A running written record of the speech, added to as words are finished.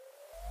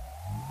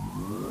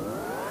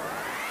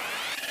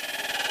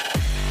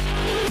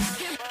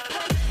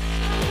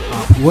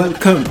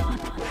Welcome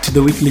to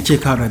the weekly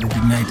checkout at the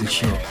United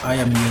Show. I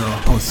am your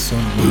host,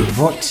 Solomon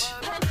Vought.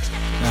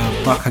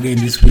 Back again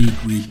this week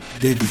with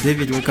David.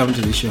 David, welcome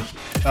to the show.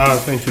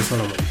 Thank you,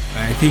 Solomon.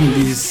 I think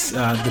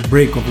the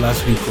break of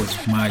last week was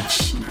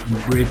much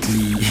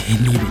greatly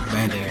needed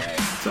by there.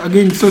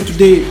 So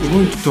today we're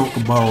going to talk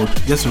about,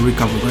 just a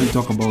recap, we're going to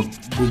talk about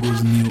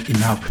Google's new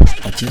in-app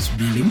purchase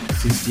billing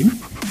system.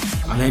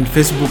 And then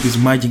Facebook is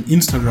merging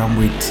Instagram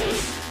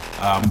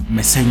with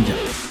Messenger.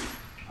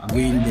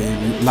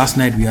 Again, last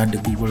night we had the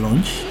Google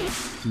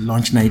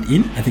launch night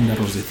in. I think that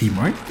was the theme,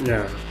 right?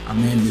 Yeah.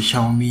 And then the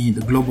Xiaomi,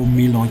 the Global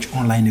Mi Launch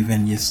online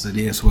event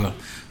yesterday as well.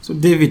 So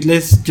David,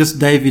 let's just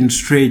dive in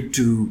straight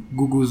to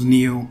Google's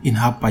new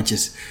in-app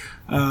purchase.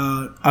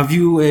 Have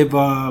you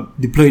ever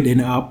deployed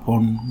any app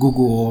on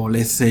Google or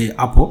let's say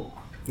Apple?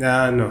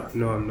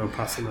 No,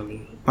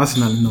 personally.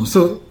 Personally, no.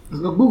 So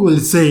Google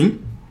is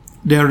saying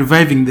they are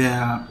reviving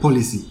their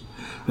policy.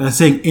 They are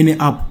saying any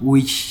app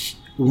which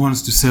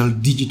wants to sell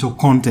digital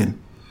content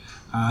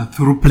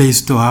through Play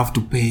Store have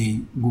to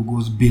pay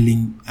Google's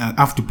billing,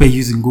 have to pay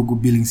using Google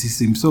billing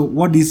system. So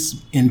what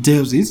this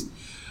entails is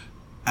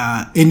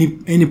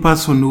any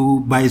person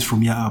who buys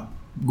from your app,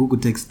 Google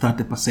takes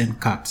 30%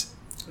 cut.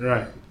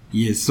 Right.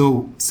 Yes.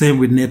 So same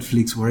with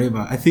Netflix,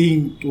 wherever. I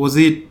think was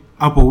it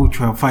Apple which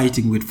were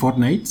fighting with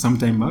Fortnite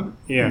sometime back.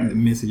 Yeah.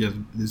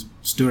 This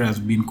story has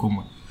been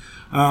common.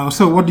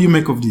 So what do you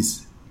make of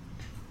this?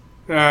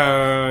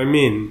 I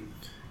mean,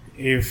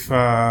 if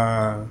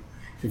I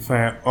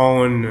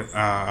own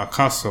a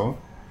castle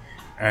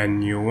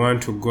and you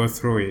want to go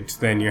through it,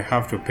 then you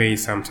have to pay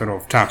some sort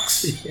of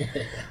tax to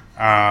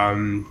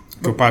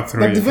pass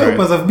through it. But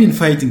developers have been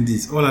fighting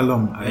this all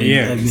along.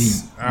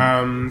 Yes.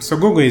 So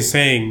Google is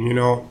saying,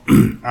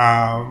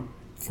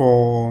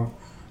 for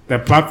the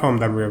platform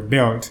that we have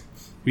built,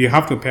 you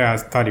have to pay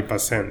us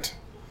 30%.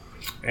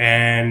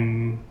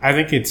 And I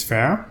think it's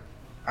fair.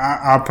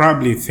 I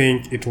probably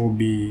think it could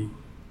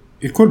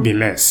be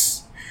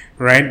less,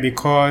 right?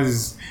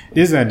 Because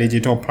these are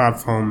digital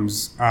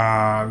platforms. They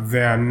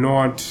are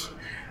not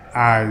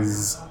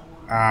as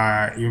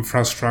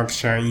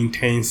infrastructure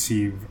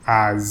intensive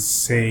as,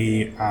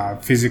 say, a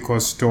physical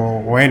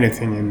store or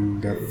anything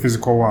in the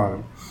physical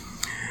world.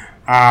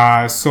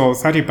 So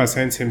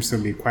 30% seems to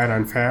be quite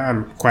unfair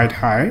and quite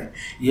high.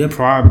 Yep.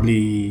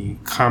 Probably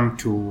come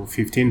to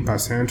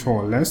 15%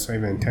 or less, or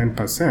even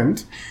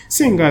 10%.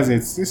 Seeing as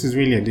this is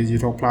really a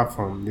digital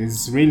platform,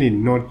 there's really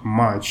not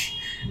much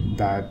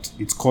that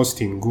it's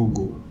costing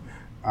Google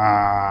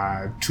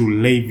to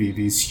levy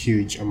these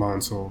huge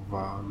amounts of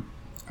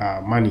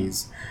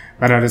monies.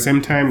 But at the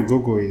same time,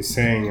 Google is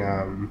saying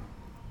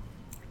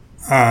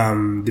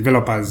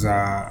developers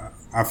are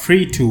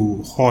free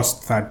to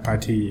host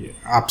third-party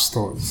app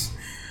stores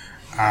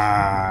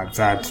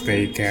that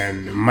they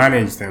can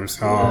manage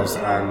themselves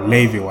and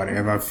levy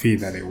whatever fee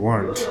that they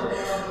want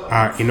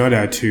in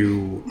order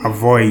to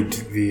avoid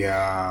the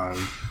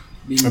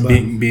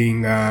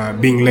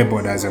being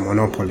labeled as a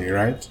monopoly,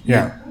 right?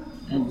 Yeah.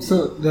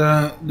 So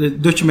the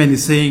document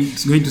is saying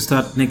it's going to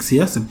start next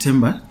year,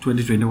 September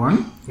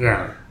 2021.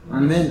 Yeah.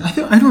 And then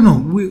I don't know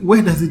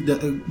where does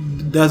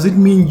it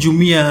mean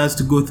Jumia has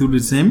to go through the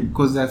same?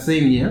 Because they're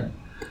saying here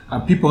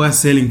people are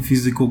selling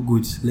physical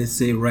goods, let's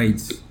say ride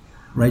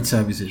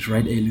services,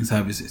 ride hailing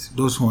services.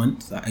 Those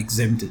ones are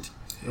exempted.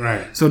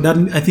 Right. So that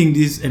I think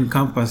this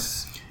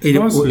encompasses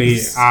mostly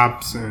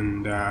apps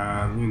and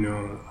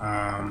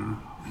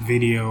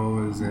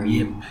videos and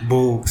Yep.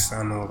 books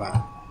and all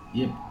that.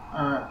 Yep.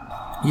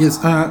 Yes.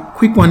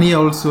 Quick one here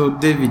also,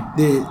 David.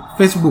 The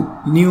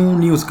Facebook new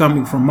news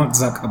coming from Mark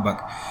Zuckerberg.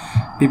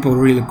 People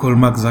really call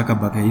Mark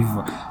Zuckerberg a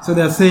evil. So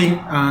they're saying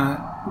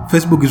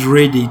Facebook is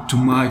ready to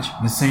merge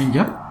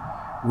Messenger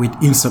with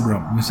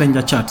Instagram.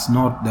 Messenger chats,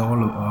 not the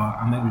whole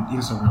and then with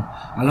Instagram,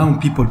 allowing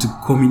people to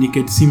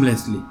communicate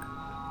seamlessly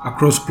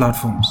across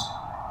platforms.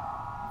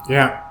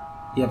 Yeah.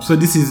 Yep. So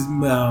this is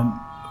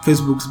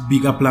Facebook's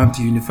bigger plan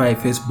to unify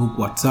Facebook,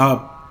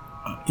 WhatsApp,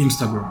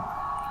 Instagram.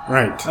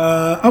 Right.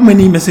 How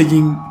many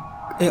messaging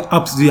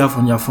apps do you have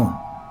on your phone?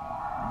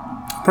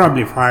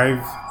 Probably 5.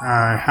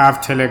 I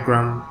have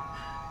Telegram.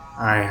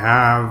 I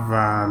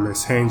have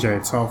Messenger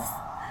itself.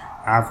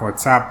 I have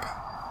WhatsApp.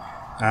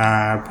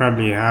 I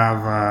probably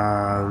have,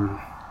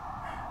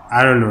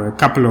 a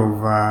couple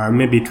of,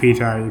 maybe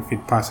Twitter if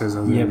it passes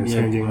as a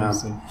messaging app.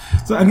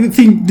 So I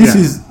think this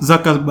is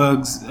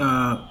Zuckerberg's,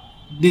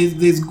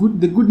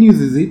 the good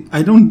news is it?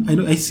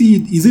 I see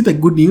it. Is it a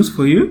good news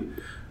for you?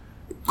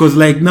 Because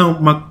like now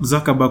Mark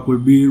Zuckerberg will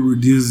be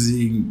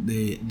reducing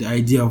the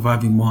idea of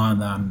having more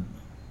than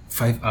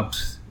 5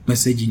 apps,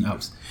 messaging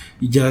apps.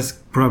 You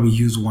just probably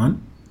use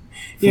one.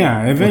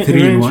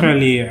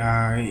 Eventually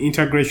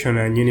integration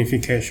and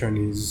unification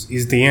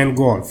is the end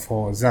goal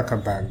for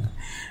Zuckerberg.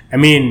 I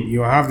mean,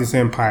 you have this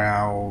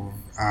empire of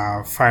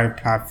 5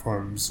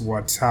 platforms: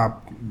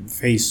 WhatsApp,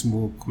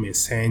 Facebook,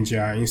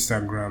 Messenger,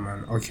 Instagram,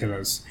 and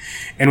Oculus.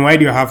 And why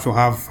do you have to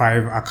have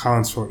 5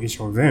 accounts for each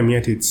of them?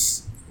 Yet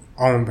it's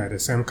owned by the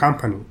same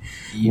company.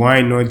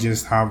 Why not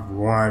just have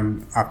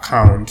one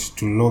account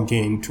to log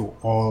into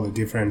all the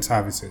different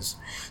services?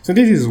 So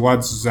this is what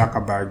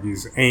Zuckerberg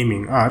is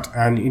aiming at,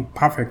 and it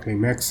perfectly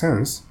makes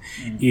sense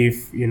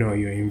if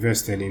you're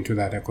invested into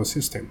that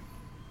ecosystem.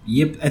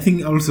 Yep, I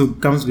think also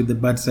comes with the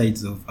bad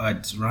sides of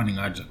running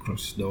ads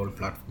across the whole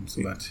platform.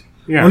 So that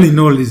all in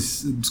all,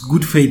 it's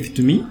good faith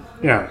to me.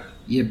 Yeah.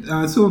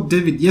 Yep. So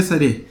David,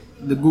 yesterday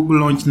the Google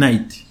launch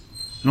 19.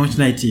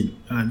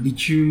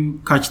 Did you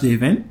catch the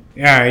event?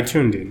 Yeah, I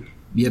tuned in.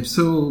 Yep.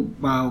 So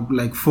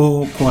like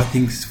four core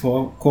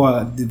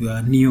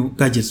new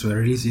gadgets were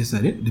released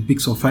yesterday. The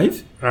Pixel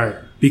 5, Right.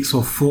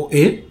 Pixel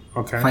 4a,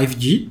 Okay.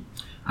 5G,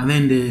 and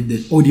then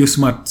the audio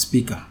smart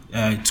speaker.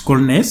 It's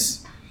called Nest.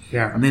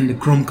 Yeah. And then the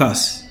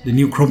Chromecast, the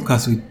new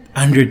Chromecast with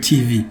Android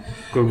TV.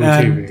 Google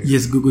TV.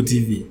 Yes, Google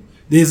TV.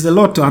 There's a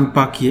lot to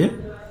unpack here.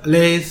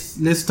 Let's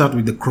start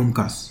with the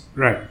Chromecast.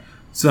 Right.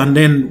 So, and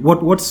then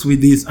what's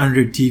with this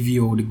Android TV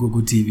or the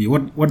Google TV?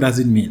 What does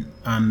it mean?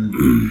 And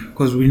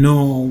because we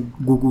know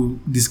Google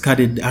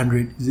discarded the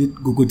Android, is it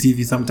Google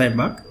TV sometime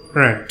back?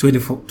 Right.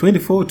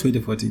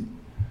 2014.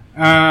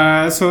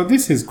 So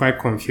this is quite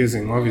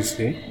confusing,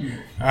 obviously,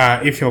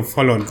 if you've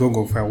followed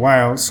Google for a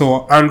while.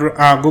 So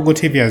Google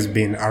TV has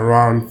been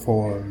around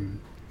for,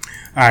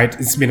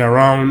 it's been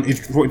around,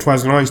 it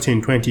was launched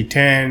in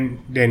 2010,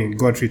 then it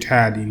got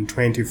retired in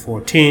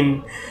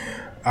 2014.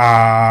 It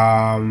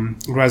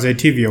was a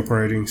TV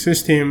operating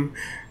system,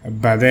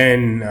 but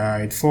then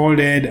it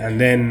folded, and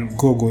then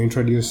Google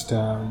introduced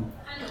Android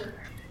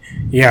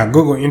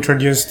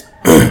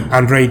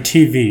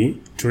TV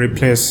to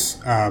replace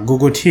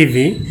Google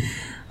TV,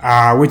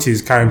 which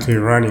is currently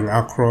running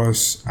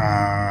across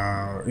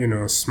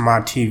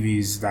smart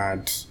TVs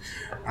that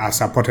are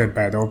supported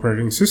by the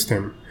operating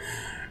system.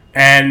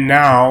 And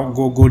now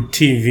Google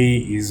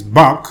TV is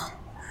back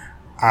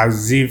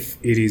as if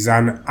it is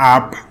an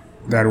app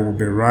that will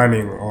be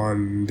running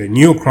on the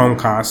new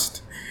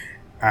Chromecast,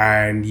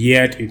 and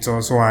yet it's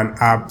also an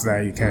app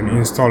that you can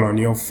install on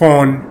your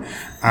phone.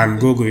 And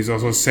Google is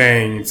also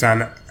saying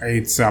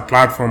it's a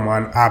platform or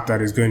an app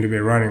that is going to be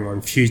running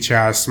on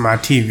future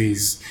smart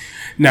TVs.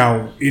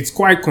 Now, it's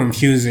quite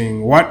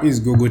confusing. What is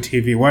Google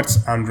TV?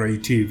 What's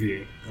Android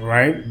TV?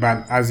 Right?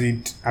 But as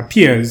it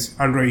appears,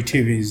 Android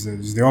TV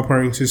is the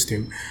operating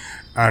system,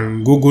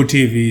 and Google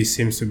TV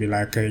seems to be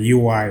like a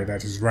UI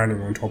that is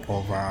running on top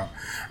of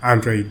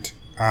Android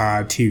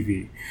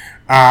TV.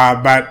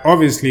 But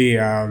obviously,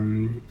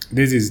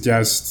 this is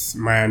just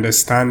my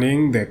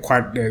understanding.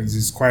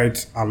 There's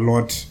quite a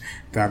lot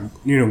that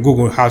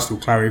Google has to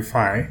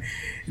clarify.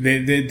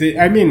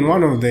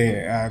 One of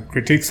the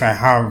critiques I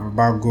have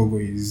about Google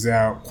is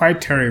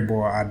quite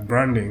terrible at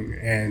branding,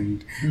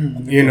 and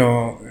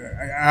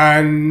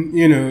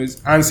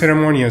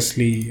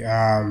unceremoniously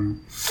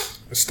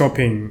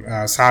stopping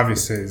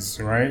services,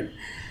 right,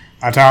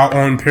 at our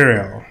own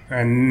peril.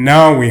 And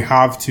now we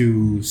have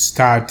to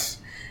start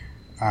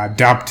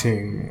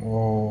adapting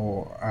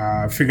or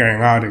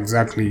figuring out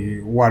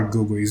exactly what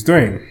Google is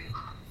doing.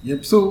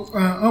 Yep. So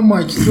how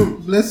much does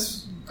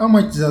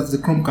the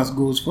Chromecast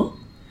goes for?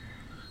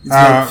 It's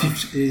like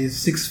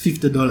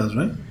 $650,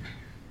 right?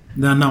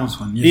 The announced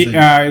one.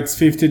 It's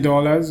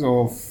 $50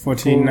 or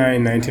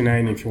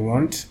 $49.99 if you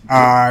want.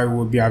 It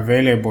will be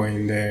available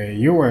in the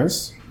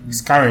US.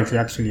 It's currently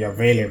actually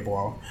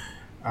available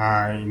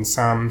in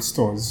some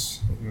stores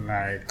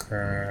like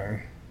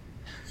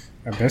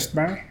Best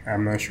Buy.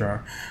 I'm not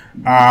sure,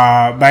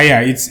 but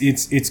yeah,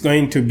 it's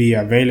going to be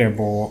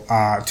available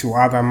to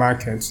other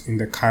markets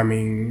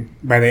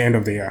by the end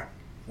of the year.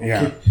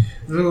 Yeah. Okay.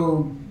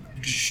 So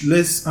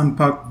let's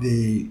unpack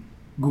the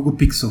Google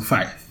Pixel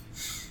 5.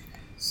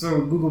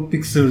 So Google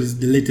Pixel is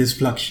the latest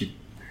flagship,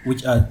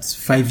 which adds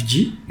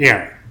 5G.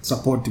 Yeah.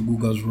 Support to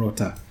Google's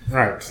router.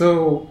 Right.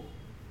 So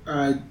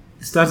it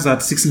starts at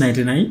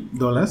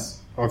 $699.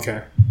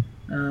 Okay.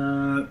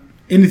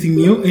 Anything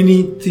new?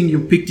 Anything you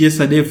picked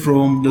yesterday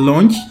from the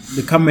launch?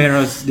 The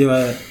cameras, they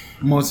were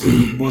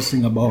mostly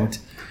boasting about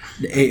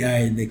the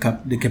AI, the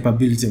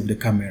capability of the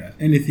camera.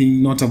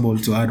 Anything notable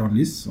to add on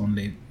this, on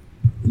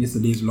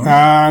yesterday's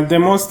launch?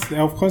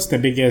 The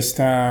biggest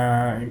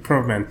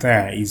improvement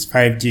there is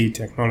 5G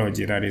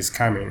technology that is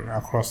coming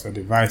across the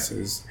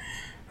devices,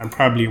 and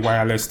probably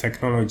wireless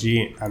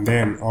technology, and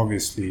then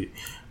obviously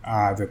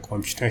the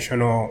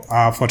computational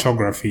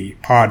photography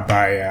powered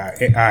by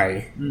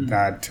AI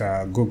that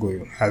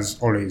Google has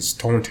always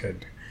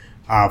taunted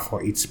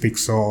for its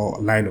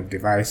Pixel line of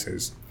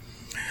devices.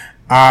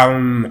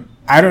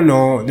 I don't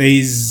know. There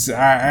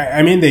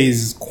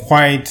is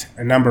quite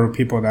a number of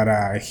people that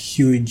are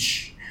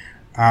huge.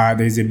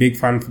 There's a big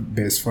fan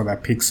base for the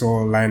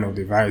Pixel line of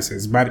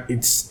devices, but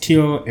it's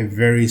still a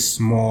very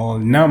small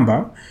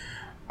number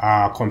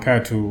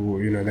compared to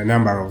the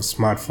number of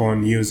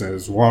smartphone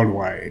users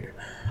worldwide.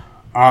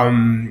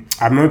 I'm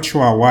not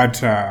sure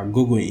what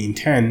Google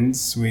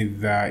intends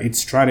with its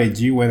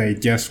strategy, whether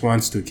it just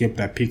wants to keep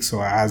the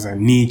Pixel as a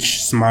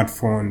niche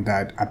smartphone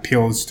that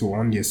appeals to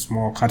only a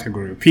small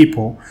category of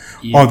people,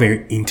 or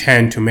they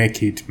intend to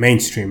make it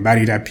mainstream. But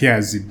it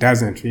appears it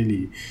doesn't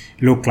really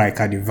look like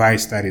a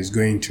device that is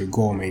going to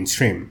go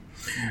mainstream.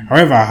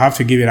 However, I have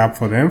to give it up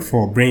for them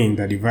for bringing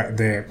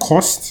the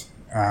cost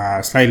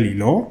slightly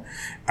low.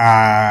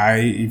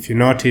 If you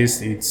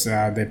notice, it's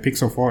the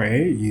Pixel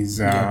 4a is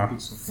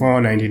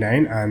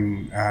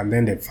 $499, and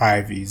then the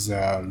 5 is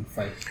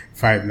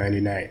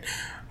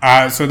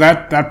 $599. So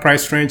that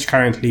price range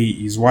currently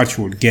is what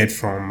you would get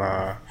from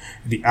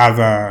the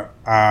other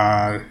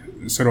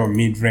sort of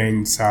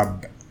mid-range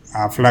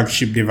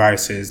flagship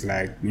devices,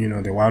 like the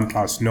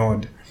OnePlus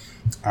Nord,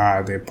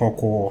 the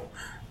Poco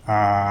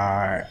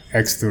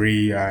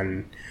X3,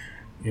 and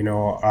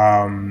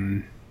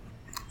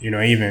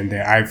even the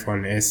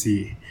iPhone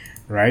SE,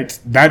 right?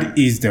 That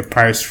is the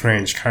price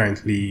range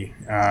currently,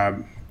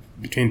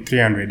 between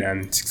 $300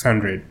 and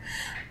 $600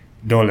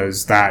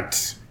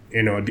 that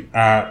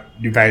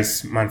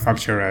device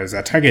manufacturers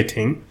are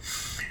targeting,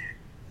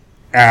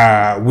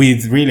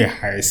 with really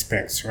high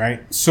specs,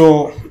 right?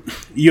 So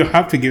you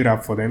have to give it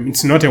up for them.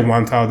 It's not a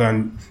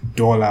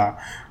 $1,000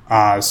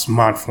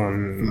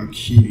 smartphone,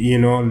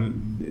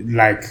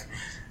 like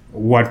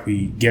what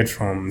we get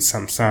from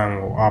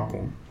Samsung or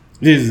Apple.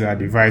 This is a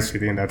device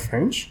within that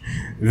range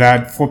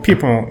that for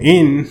people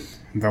in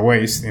the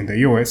West, in the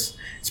US,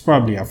 it's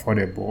probably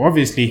affordable.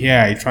 Obviously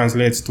here it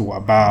translates to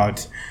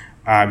about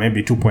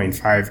maybe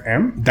 2.5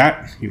 M.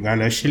 That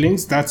Uganda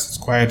shillings, that's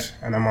quite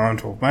an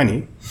amount of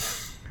money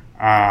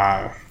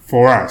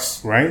for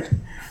us, right?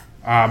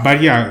 But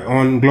yeah,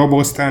 on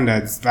global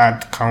standards,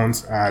 that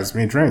counts as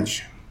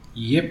mid-range.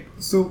 Yep.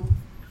 So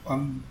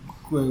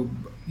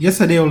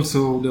yesterday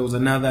also there was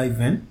another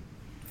event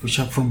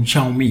from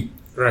Xiaomi.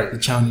 Right. The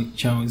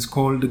Xiaomi it's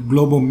called the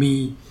Global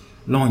Mi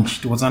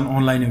Launch. It was an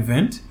online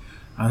event,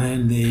 and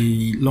then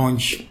they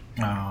launched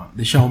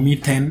the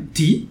Xiaomi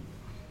 10T,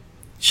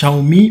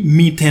 Xiaomi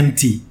Mi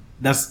 10T.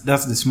 That's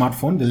the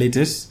smartphone, the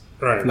latest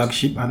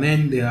flagship, and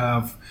then they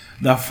have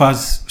the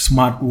first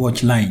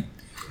smartwatch line.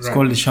 It's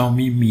called the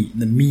Xiaomi Mi,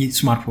 the Mi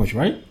smartwatch,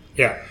 right?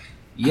 Yeah.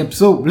 Yep.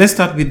 So let's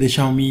start with the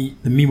Xiaomi,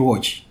 the Mi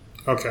Watch.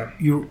 Okay.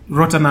 You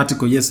wrote an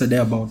article yesterday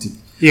about it.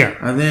 Yeah.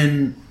 And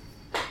then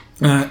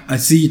I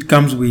see it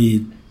comes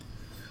with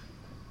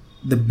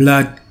the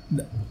blood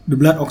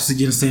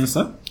oxygen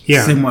sensor.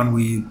 Yeah. Same one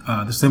with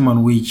the same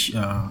one which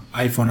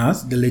iPhone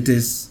has, the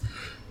latest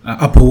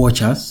Apple Watch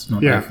has,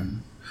 not iPhone.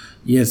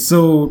 Yes.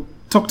 So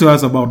talk to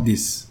us about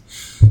this.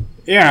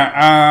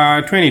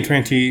 Yeah.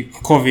 2020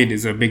 COVID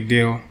is a big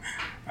deal.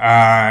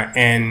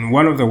 And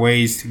one of the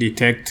ways to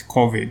detect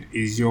COVID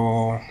is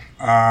your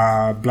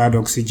blood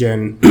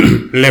oxygen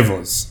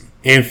levels.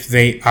 If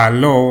they are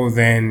low,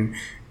 then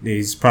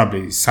there's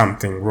probably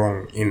something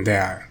wrong in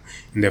the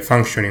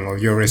functioning of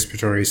your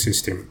respiratory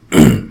system,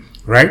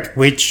 right?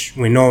 Which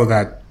we know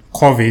that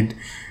COVID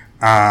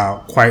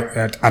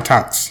quite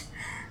attacks.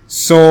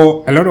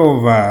 So a lot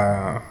of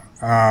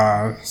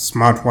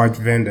smartwatch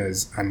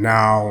vendors are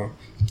now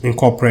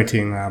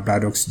incorporating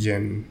blood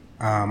oxygen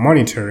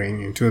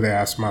monitoring into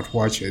their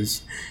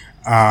smartwatches.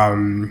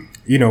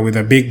 With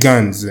the big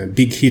guns,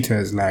 big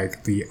hitters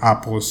like the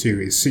Apple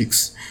Series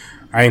 6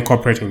 are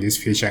incorporating this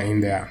feature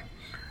in there.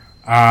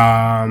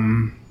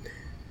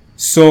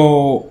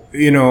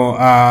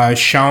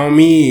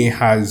 Xiaomi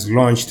has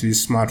launched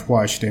this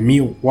smartwatch, the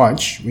Mi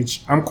Watch,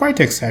 which I'm quite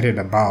excited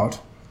about,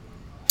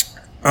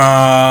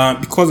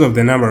 because of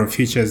the number of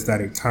features that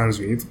it comes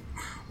with.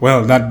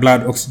 Well, that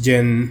blood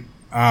oxygen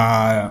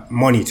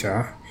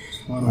monitor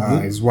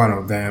is one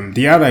of them.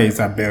 The other is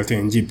a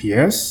built-in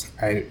GPS.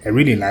 I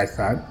really like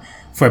that.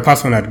 For a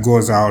person that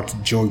goes out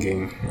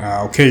jogging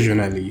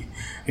occasionally,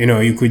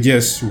 you could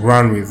just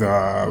run with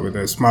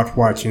a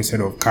smartwatch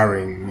instead of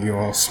carrying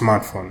your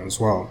smartphone as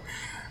well.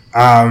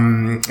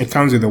 It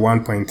comes with a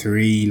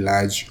 1.3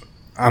 large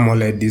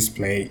AMOLED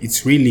display.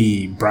 It's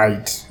really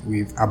bright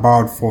with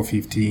about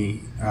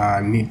 450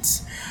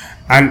 nits,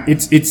 and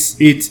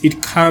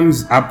it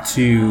comes up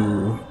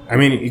to.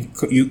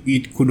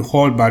 It could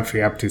hold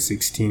battery up to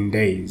 16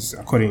 days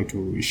according to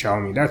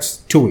Xiaomi. That's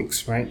 2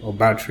 weeks, right? Or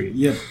battery.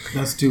 Yep,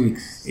 that's 2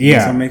 weeks.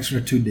 Yeah, some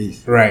extra 2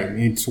 days. Right.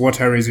 It's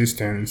water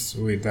resistance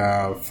with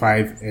 5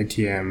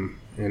 ATM.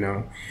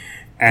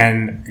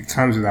 And it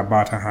comes with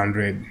about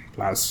 100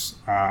 plus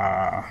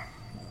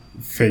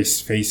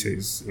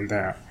faces in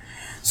there.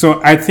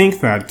 So I think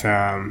that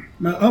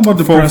now, how about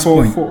the price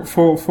point?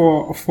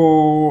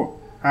 For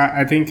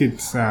I think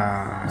it's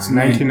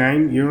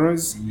 99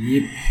 euros.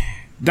 Yep.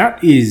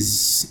 That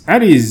is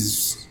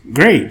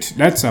great.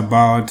 That's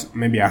about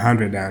maybe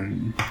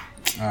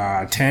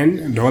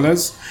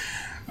 $110.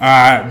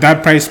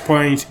 That price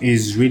point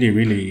is really,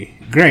 really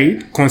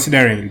great,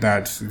 considering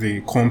that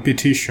the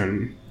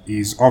competition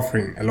is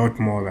offering a lot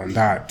more than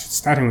that.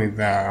 Starting with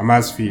the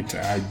Amazfit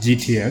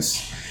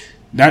GTS,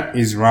 that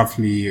is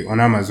roughly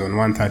on Amazon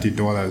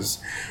 $130.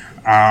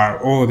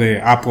 or the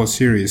Apple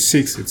Series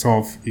 6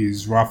 itself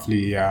is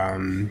roughly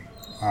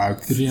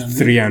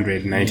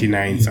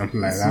 399,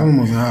 something like It's that.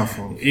 almost half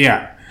of.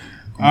 Yeah.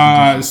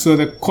 So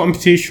the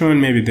competition,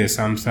 maybe the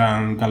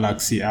Samsung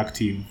Galaxy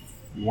Active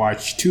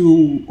Watch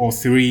 2 or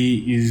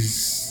 3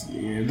 is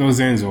those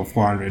ends of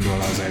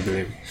 $400, I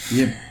believe.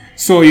 Yep.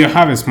 So you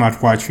have a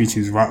smartwatch which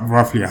is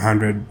roughly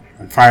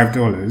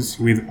 $105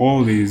 with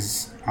all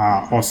these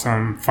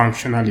awesome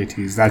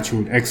functionalities that you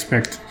would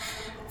expect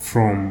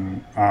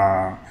from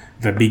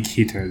the big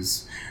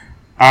hitters.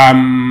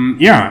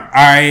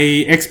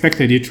 I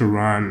expected it to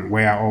run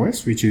Wear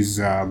OS, which is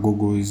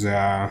Google's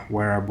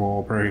wearable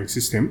operating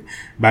system,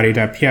 but it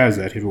appears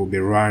that it will be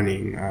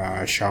running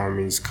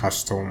Xiaomi's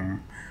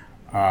custom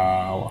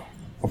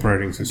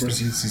operating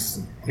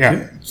system. Yeah.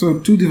 Okay. So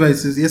 2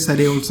 devices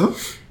yesterday also,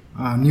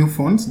 new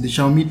phones, the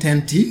Xiaomi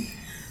 10T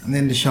and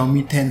then the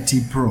Xiaomi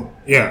 10T Pro.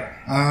 Yeah.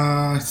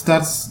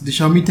 The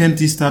Xiaomi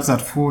 10T starts at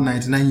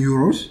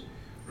 €499.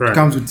 Right. It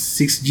comes with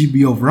 6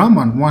 GB of RAM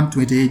and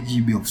 128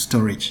 GB of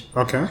storage.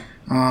 Okay.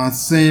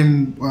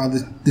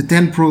 The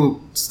 10 Pro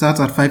starts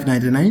at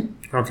 $599.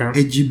 Okay.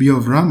 8 GB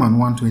of RAM and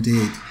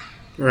 128.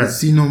 Right.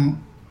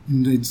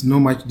 It's no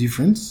much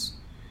difference.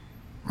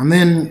 And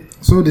then,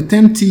 so the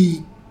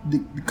 10T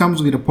it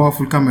comes with a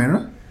powerful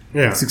camera.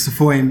 Yeah.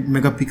 64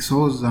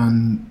 megapixels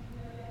and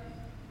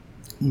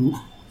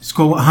it's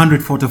called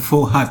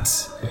 144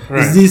 hertz.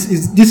 Right.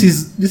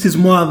 This is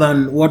more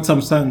than what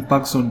Samsung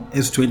packs on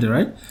S20,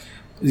 right?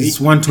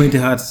 It's 120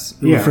 hertz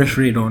refresh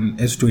rate on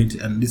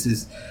S20, and this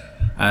is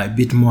a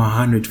bit more,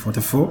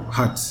 144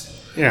 hertz.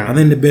 Yeah. And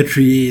then the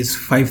battery is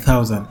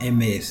 5,000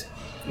 mAh.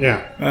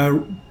 Yeah.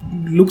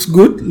 Looks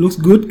good,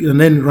 and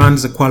then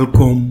runs a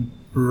Qualcomm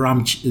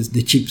RAM is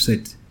the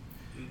chipset.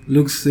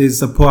 Looks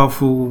like a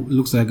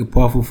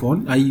powerful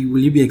phone. Will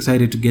you be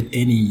excited to get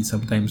any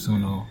sometime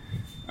soon? Or?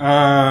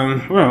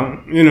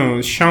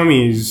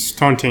 Xiaomi is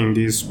stunting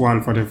this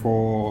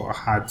 144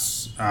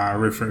 hertz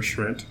refresh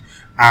rate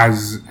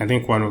as I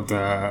think one of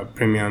the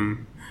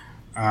premium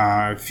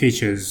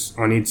features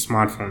on its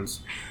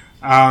smartphones.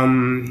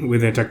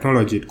 With the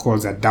technology it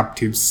calls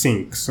adaptive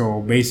sync.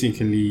 So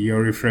basically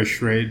your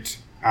refresh rate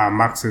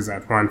maxes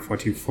at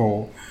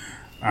 144,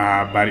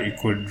 but it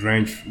could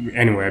range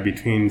anywhere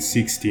between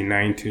 60,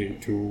 90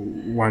 to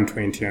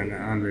 120 and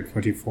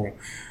 144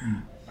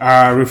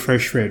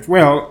 refresh rate.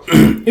 Well,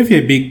 if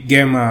you're a big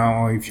gamer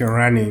or if you're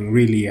running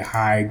really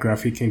high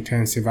graphic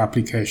intensive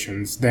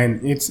applications,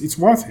 then it's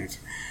worth it.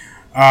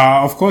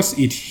 Of course,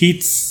 it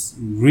hits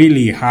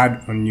really hard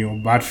on your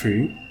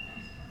battery.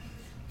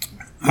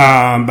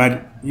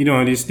 But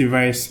this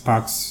device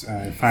packs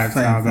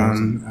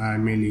 5,000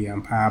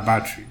 milliampere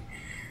battery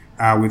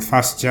with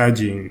fast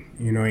charging.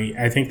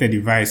 I think the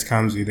device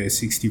comes with a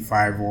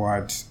 65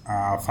 watt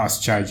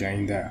fast charger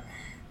in there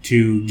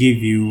to give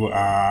you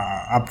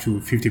up to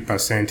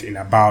 50% in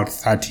about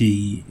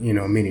 30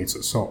 minutes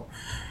or so.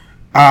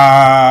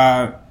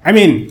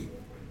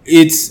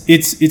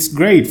 It's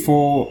great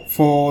for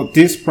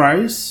this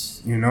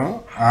price.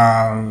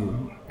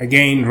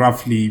 Again,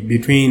 roughly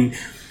between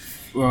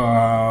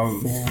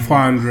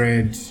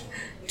 $400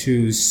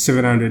 to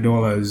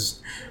 $700.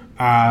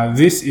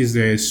 This is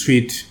a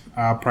sweet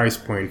price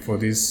point for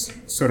this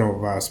sort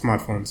of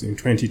smartphones in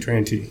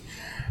 2020.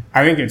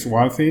 I think it's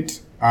worth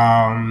it.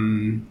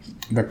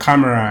 The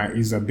camera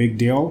is a big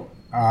deal.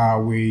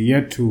 We're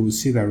yet to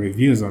see the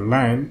reviews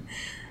online,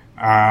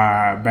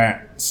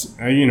 but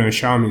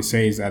Xiaomi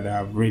says that they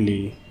have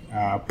really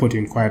put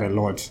in quite a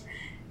lot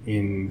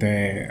in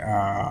the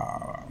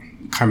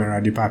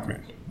camera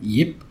department.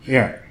 Yep.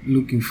 Yeah.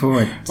 Looking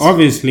forward.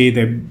 Obviously,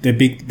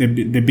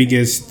 the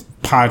biggest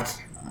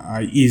part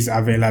is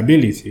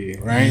availability,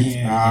 right?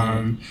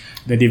 Yeah.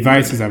 The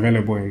device is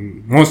available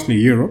in mostly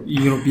Europe.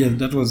 Europe, yeah,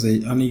 that was a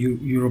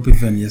Europe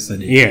event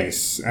yesterday.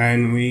 Yes,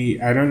 and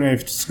I don't know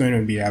if it's going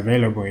to be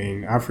available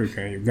in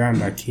Africa,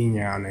 Uganda,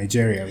 Kenya,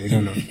 Nigeria. We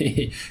don't know.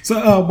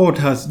 So about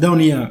us down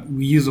here,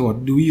 we use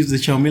what? Do we use the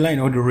Xiaomi line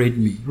or the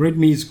Redmi?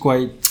 Redmi is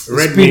quite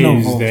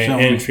Redmi is the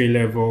entry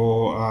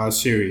level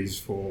series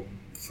from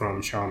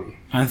Xiaomi.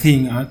 I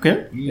think,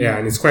 okay. Yeah,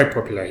 and it's quite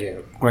popular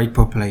here. Quite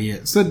popular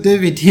here. So,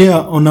 David, here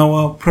on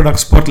our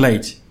product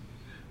spotlight,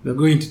 we're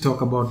going to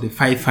talk about the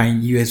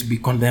Fifine USB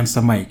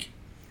condenser mic.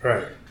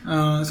 Right.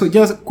 So,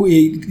 just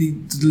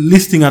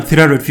listing at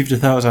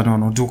 350,000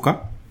 on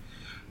Oduka.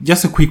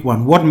 Just a quick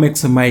one. What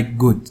makes a mic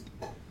good?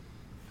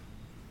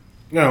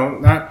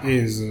 No, that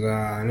is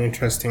an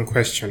interesting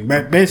question.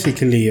 But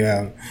basically,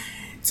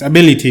 its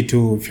ability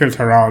to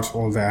filter out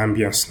all the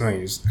ambient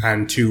noise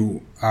and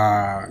to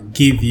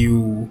give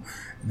you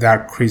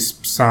that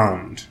crisp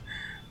sound.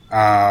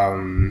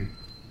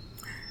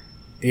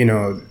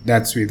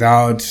 That's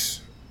without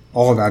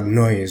all that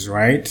noise,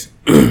 right?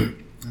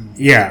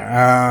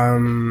 Yeah.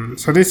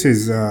 So this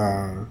is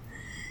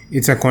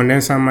it's a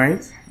condenser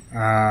mic,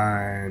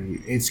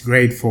 and it's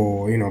great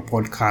for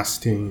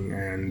podcasting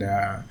and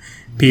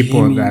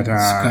people Gaming, that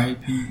are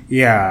Skyping.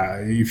 Yeah,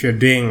 if you're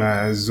doing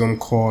a Zoom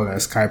call, a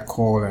Skype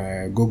call,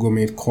 a Google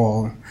Meet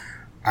call,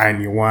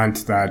 and you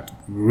want that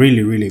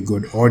really, really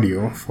good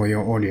audio for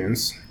your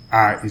audience,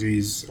 it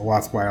is a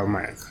worthwhile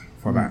mic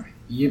for that.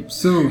 Yep.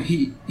 So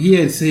here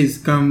it says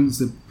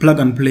comes a plug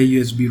and play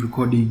USB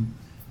recording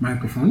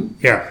microphone.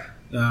 Yeah.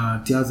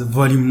 It has a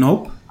volume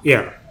knob.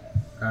 Yeah.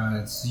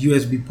 It's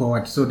USB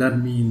powered, so that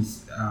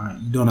means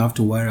you don't have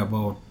to worry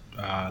about.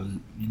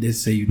 Let's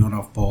say you don't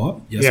have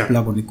power, just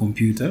plug on the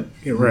computer.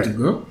 Yeah, right. To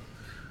go.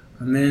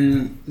 And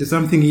then there's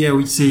something here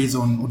which says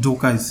on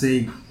Odoka, it's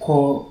saying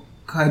call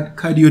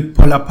cardioid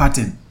polar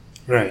pattern.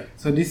 Right.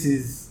 So this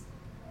is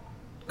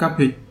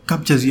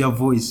captures your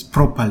voice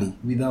properly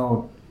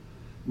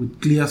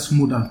with clear,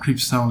 smooth, and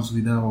crisp sounds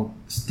without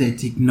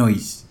static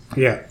noise.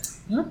 Yeah.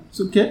 Yeah,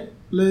 it's okay.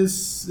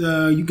 Let's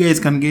you guys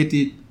can get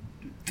it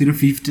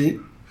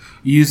 $350.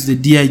 Use the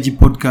DIG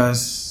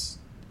podcast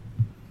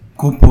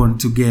coupon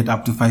to get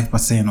up to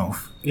 5%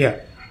 off. Yeah.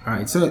 All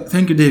right. So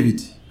thank you,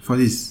 David, for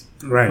this.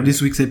 Right. For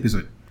this week's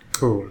episode.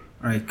 Cool.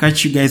 All right.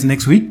 Catch you guys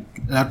next week.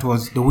 That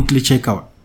was the weekly checkout.